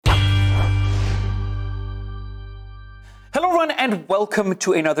Hello everyone and welcome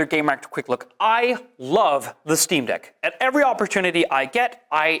to another GameReactor Quick Look. I love the Steam Deck. At every opportunity I get,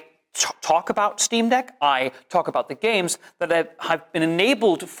 I talk about Steam Deck. I talk about the games that have been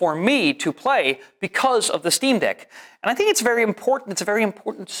enabled for me to play because of the Steam Deck. And I think it's very important. It's a very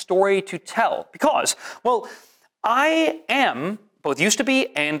important story to tell because, well, I am, both used to be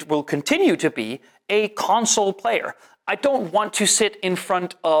and will continue to be, a console player. I don't want to sit in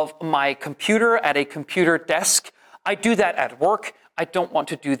front of my computer at a computer desk. I do that at work. I don't want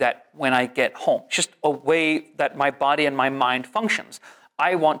to do that when I get home. It's just a way that my body and my mind functions.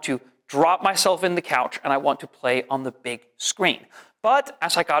 I want to drop myself in the couch and I want to play on the big screen. But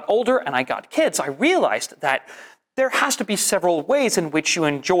as I got older and I got kids, I realized that there has to be several ways in which you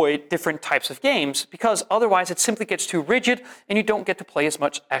enjoy different types of games, because otherwise it simply gets too rigid and you don't get to play as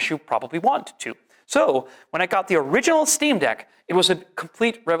much as you probably want to. So when I got the original Steam Deck, it was a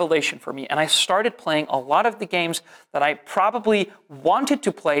complete revelation for me, and I started playing a lot of the games that I probably wanted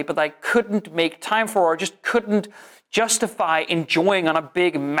to play, but I couldn't make time for, or just couldn't justify enjoying on a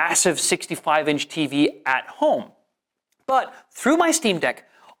big, massive 65-inch TV at home. But through my Steam Deck,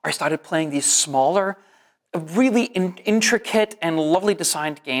 I started playing these smaller, really intricate and lovely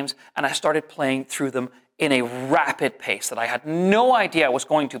designed games, and I started playing through them in a rapid pace that I had no idea I was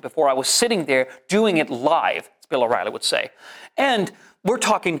going to before I was sitting there doing it live, as Bill O'Reilly would say. And we're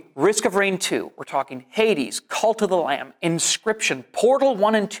talking Risk of Rain 2, we're talking Hades, Cult of the Lamb, Inscription, Portal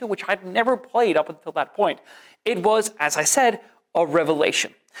 1 and 2, which I'd never played up until that point. It was, as I said, a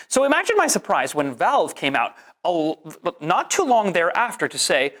revelation. So imagine my surprise when Valve came out not too long thereafter to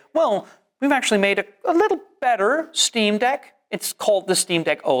say, well, we've actually made a little better Steam Deck. It's called the Steam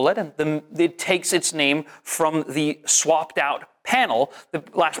Deck OLED, and it takes its name from the swapped out panel. The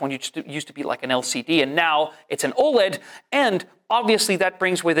last one used to be like an LCD, and now it's an OLED, and obviously that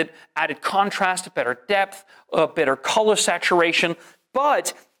brings with it added contrast, better depth, better color saturation.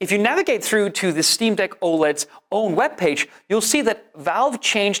 But if you navigate through to the Steam Deck OLED's own webpage, you'll see that Valve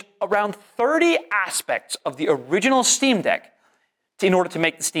changed around 30 aspects of the original Steam Deck in order to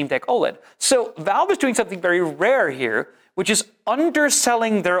make the Steam Deck OLED. So Valve is doing something very rare here, which is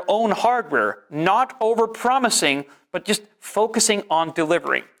underselling their own hardware, not over-promising, but just focusing on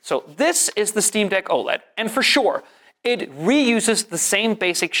delivery. So this is the Steam Deck OLED, and for sure, it reuses the same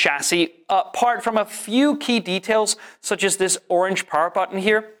basic chassis, apart from a few key details, such as this orange power button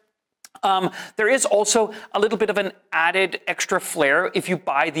here. There is also a little bit of an added extra flair if you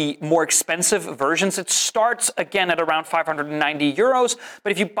buy the more expensive versions. It starts again at around 590 euros,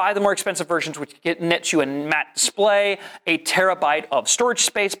 but if you buy the more expensive versions, which nets you a matte display, a terabyte of storage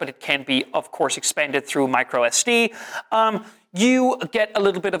space, but it can be, of course, expanded through micro SD, you get a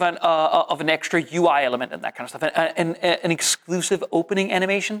little bit of an extra UI element and that kind of stuff, an exclusive opening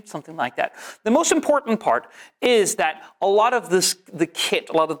animation, something like that. The most important part is that a lot of the kit,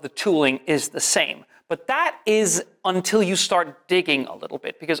 a lot of the tooling is the same. But that is until you start digging a little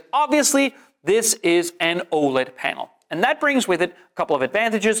bit, because obviously this is an OLED panel. And that brings with it a couple of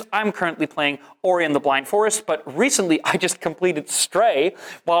advantages. I'm currently playing Ori and the Blind Forest, but recently I just completed Stray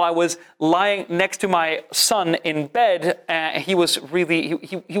while I was lying next to my son in bed. He was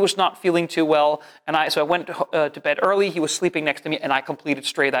not feeling too well, and so I went to bed early. He was sleeping next to me, and I completed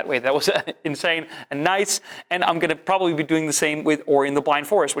Stray that way. That was insane and nice, and I'm going to probably be doing the same with Ori and the Blind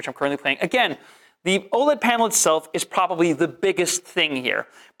Forest, which I'm currently playing. Again, the OLED panel itself is probably the biggest thing here.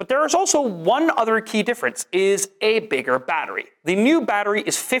 But there is also one other key difference, is a bigger battery. The new battery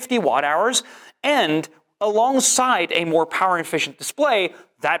is 50 watt hours, and alongside a more power efficient display,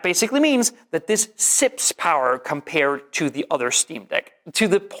 that basically means that this sips power compared to the other Steam Deck, to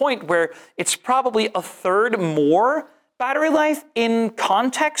the point where it's probably a third more battery life in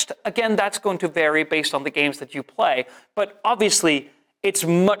context. Again, that's going to vary based on the games that you play, but obviously it's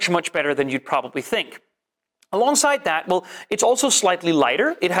much, much better than you'd probably think. Alongside that, well, it's also slightly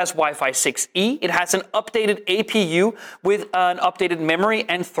lighter. It has Wi-Fi 6E. It has an updated APU with an updated memory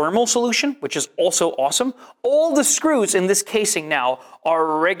and thermal solution, which is also awesome. All the screws in this casing now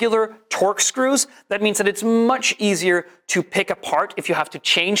are regular Torx screws. That means that it's much easier to pick apart if you have to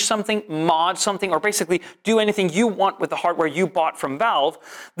change something, mod something, or basically do anything you want with the hardware you bought from Valve.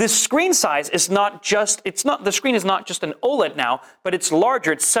 This screen size is the screen is not just an OLED now, but it's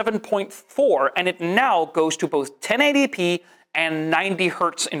larger. It's 7.4, and it now goes to both 1080p and 90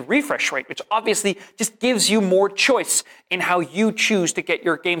 hertz in refresh rate, which obviously just gives you more choice in how you choose to get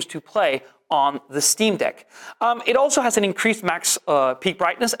your games to play on the Steam Deck. It also has an increased max peak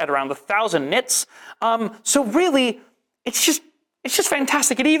brightness at around 1,000 nits. So really, it's just It's just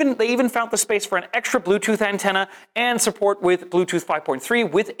fantastic. They even found the space for an extra Bluetooth antenna and support with Bluetooth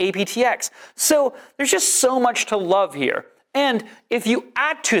 5.3 with aptX. So there's just so much to love here. And if you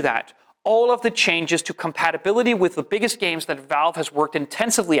add to that all of the changes to compatibility with the biggest games that Valve has worked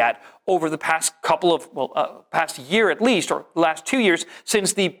intensively at over the past past year at least, or last 2 years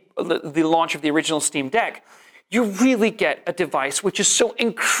since the launch of the original Steam Deck, you really get a device which is so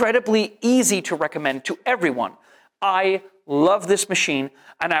incredibly easy to recommend to everyone. I love this machine,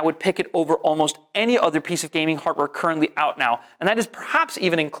 and I would pick it over almost any other piece of gaming hardware currently out now, and that is perhaps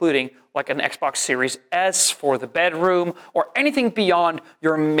even including like an Xbox Series S for the bedroom, or anything beyond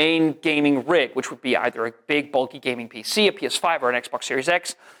your main gaming rig, which would be either a big bulky gaming PC, a PS5, or an Xbox Series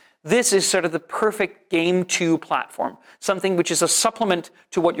X. This is sort of the perfect Game 2 platform, something which is a supplement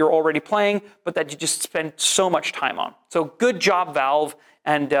to what you're already playing, but that you just spend so much time on. So good job, Valve,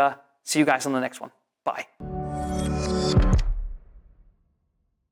 and see you guys on the next one. Bye.